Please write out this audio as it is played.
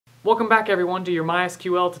Welcome back everyone to your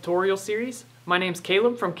MySQL tutorial series. My name's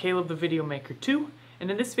Caleb from Caleb the Video Maker 2,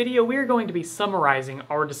 and in this video we are going to be summarizing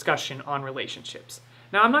our discussion on relationships.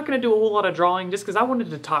 Now I'm not going to do a whole lot of drawing just because I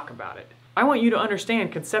wanted to talk about it. I want you to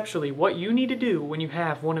understand conceptually what you need to do when you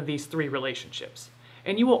have one of these three relationships.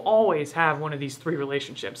 And you will always have one of these three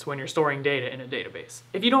relationships when you're storing data in a database.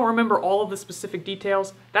 If you don't remember all of the specific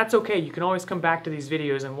details, that's okay, you can always come back to these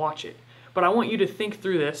videos and watch it. But I want you to think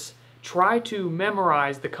through this. Try to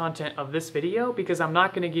memorize the content of this video because I'm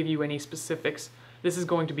not going to give you any specifics. This is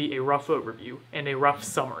going to be a rough overview and a rough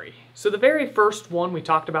summary. So the very first one we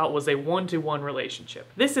talked about was a one-to-one relationship.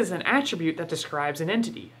 This is an attribute that describes an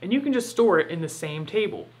entity, and you can just store it in the same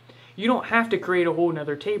table. You don't have to create a whole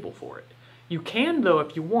nother table for it. You can though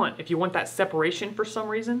if you want that separation for some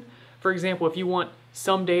reason. For example, if you want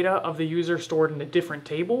some data of the user stored in a different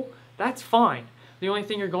table, that's fine. The only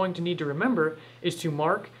thing you're going to need to remember is to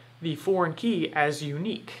mark the foreign key as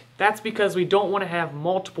unique. That's because we don't want to have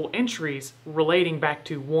multiple entries relating back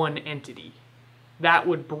to one entity. That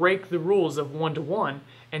would break the rules of one-to-one,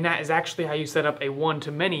 and that is actually how you set up a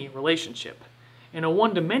one-to-many relationship. In a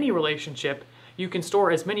one-to-many relationship, you can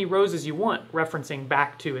store as many rows as you want referencing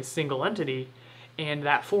back to a single entity, and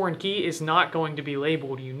that foreign key is not going to be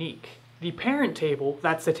labeled unique. The parent table,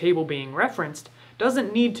 that's the table being referenced,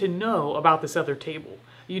 doesn't need to know about this other table.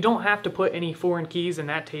 You don't have to put any foreign keys in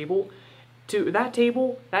that table.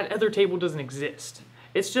 That other table doesn't exist.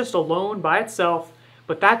 It's just alone by itself,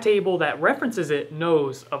 but that table that references it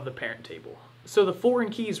knows of the parent table. So the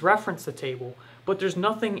foreign keys reference the table, but there's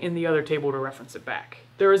nothing in the other table to reference it back.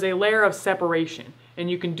 There is a layer of separation, and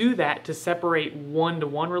you can do that to separate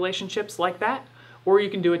one-to-one relationships like that, or you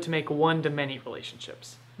can do it to make one-to-many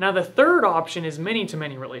relationships. Now the third option is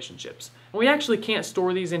many-to-many relationships. And we actually can't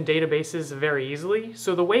store these in databases very easily,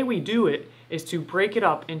 so the way we do it is to break it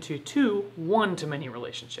up into two one-to-many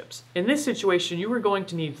relationships. In this situation, you are going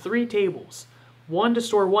to need three tables. One to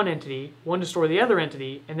store one entity, one to store the other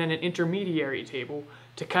entity, and then an intermediary table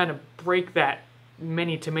to kind of break that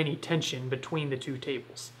many-to-many tension between the two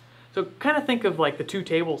tables. So kind of think of like the two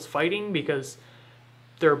tables fighting because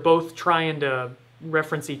they're both trying to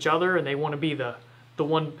reference each other and they want to be the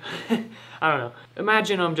one, I don't know.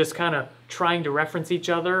 Imagine them just kind of trying to reference each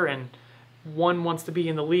other and one wants to be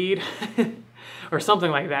in the lead or something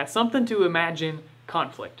like that. Something to imagine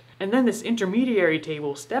conflict. And then this intermediary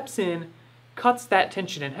table steps in, cuts that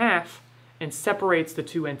tension in half, and separates the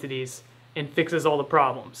two entities and fixes all the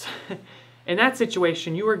problems. In that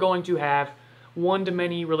situation, you are going to have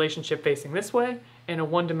one-to-many relationship facing this way and a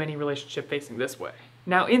one-to-many relationship facing this way.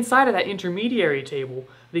 Now inside of that intermediary table,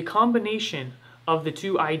 the combination of the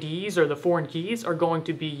two IDs or the foreign keys are going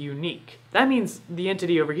to be unique. That means the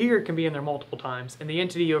entity over here can be in there multiple times and the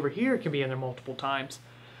entity over here can be in there multiple times,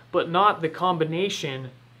 but not the combination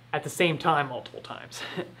at the same time multiple times.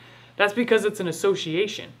 That's because it's an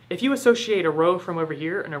association. If you associate a row from over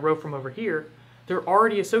here and a row from over here, they're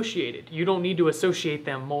already associated. You don't need to associate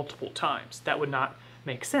them multiple times. That would not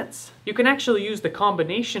make sense. You can actually use the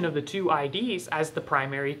combination of the two IDs as the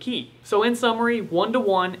primary key. So in summary,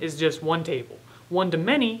 one-to-one is just one table.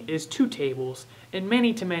 One-to-many is two tables, and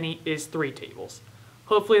many-to-many is three tables.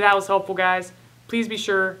 Hopefully that was helpful, guys. Please be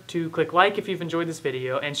sure to click like if you've enjoyed this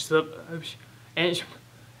video, and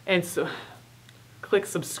click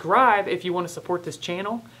subscribe if you want to support this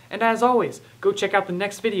channel. And as always, go check out the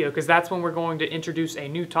next video because that's when we're going to introduce a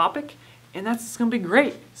new topic, and that's going to be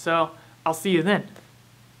great. So I'll see you then.